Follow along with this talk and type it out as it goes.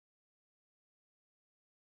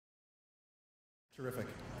Terrific.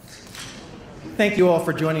 Thank you all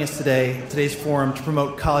for joining us today, today's forum to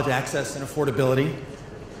promote college access and affordability.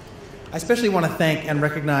 I especially want to thank and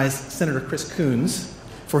recognize Senator Chris Coons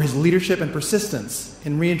for his leadership and persistence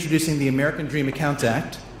in reintroducing the American Dream Accounts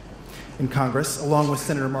Act in Congress, along with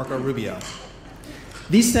Senator Marco Rubio.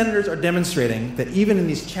 These senators are demonstrating that even in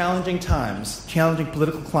these challenging times, challenging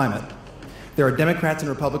political climate, there are Democrats and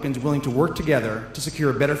Republicans willing to work together to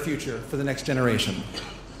secure a better future for the next generation.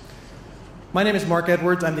 My name is Mark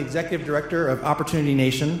Edwards. I'm the Executive Director of Opportunity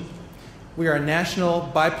Nation. We are a national,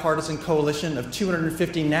 bipartisan coalition of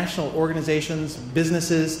 250 national organizations,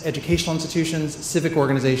 businesses, educational institutions, civic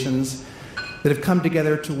organizations that have come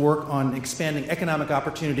together to work on expanding economic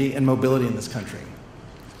opportunity and mobility in this country.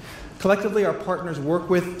 Collectively, our partners work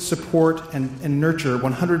with, support, and nurture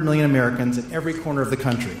 100 million Americans in every corner of the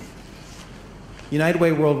country. United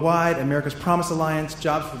Way Worldwide, America's Promise Alliance,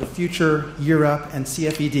 Jobs for the Future, Year Up, and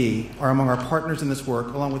CFED are among our partners in this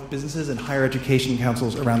work, along with businesses and higher education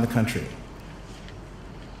councils around the country.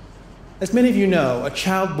 As many of you know, a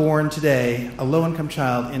child born today, a low-income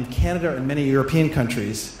child in Canada and many European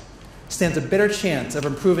countries, stands a better chance of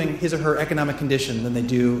improving his or her economic condition than they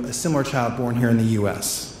do a similar child born here in the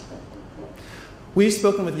U.S. We've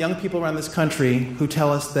spoken with young people around this country who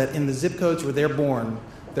tell us that in the zip codes where they're born,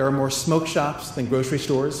 there are more smoke shops than grocery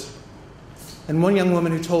stores. And one young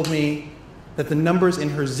woman who told me that the numbers in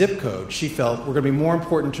her zip code, she felt, were going to be more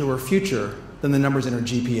important to her future than the numbers in her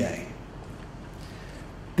GPA.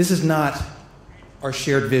 This is not our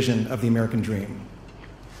shared vision of the American dream.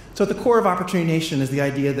 So at the core of Opportunity Nation is the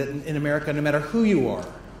idea that in America, no matter who you are,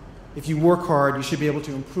 if you work hard, you should be able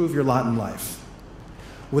to improve your lot in life.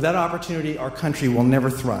 Without opportunity, our country will never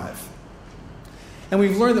thrive. And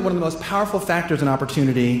we've learned that one of the most powerful factors in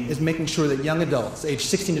opportunity is making sure that young adults, aged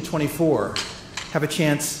 16 to 24, have a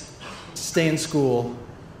chance to stay in school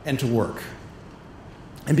and to work.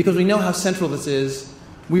 And because we know how central this is,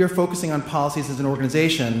 we are focusing on policies as an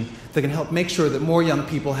organization that can help make sure that more young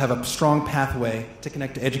people have a strong pathway to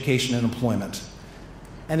connect to education and employment.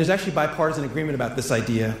 And there's actually bipartisan agreement about this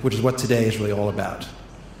idea, which is what today is really all about.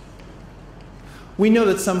 We know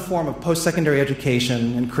that some form of post-secondary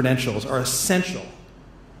education and credentials are essential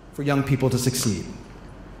for young people to succeed.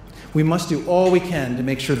 We must do all we can to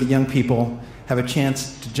make sure that young people have a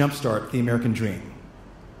chance to jumpstart the American dream.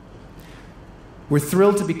 We're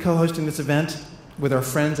thrilled to be co-hosting this event with our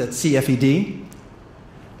friends at CFED,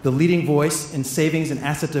 the leading voice in savings and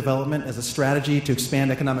asset development as a strategy to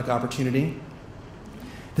expand economic opportunity.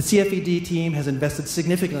 The CFED team has invested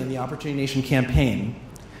significantly in the Opportunity Nation campaign,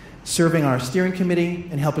 serving on our steering committee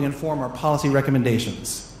and helping inform our policy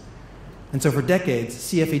recommendations. And so for decades,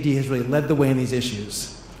 CFED has really led the way in these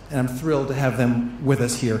issues, and I'm thrilled to have them with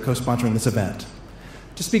us here co-sponsoring this event.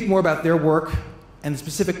 To speak more about their work and the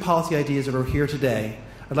specific policy ideas that are here today,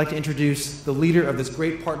 I'd like to introduce the leader of this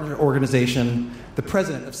great partner organization, the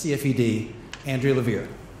president of CFED, Andrea Levere.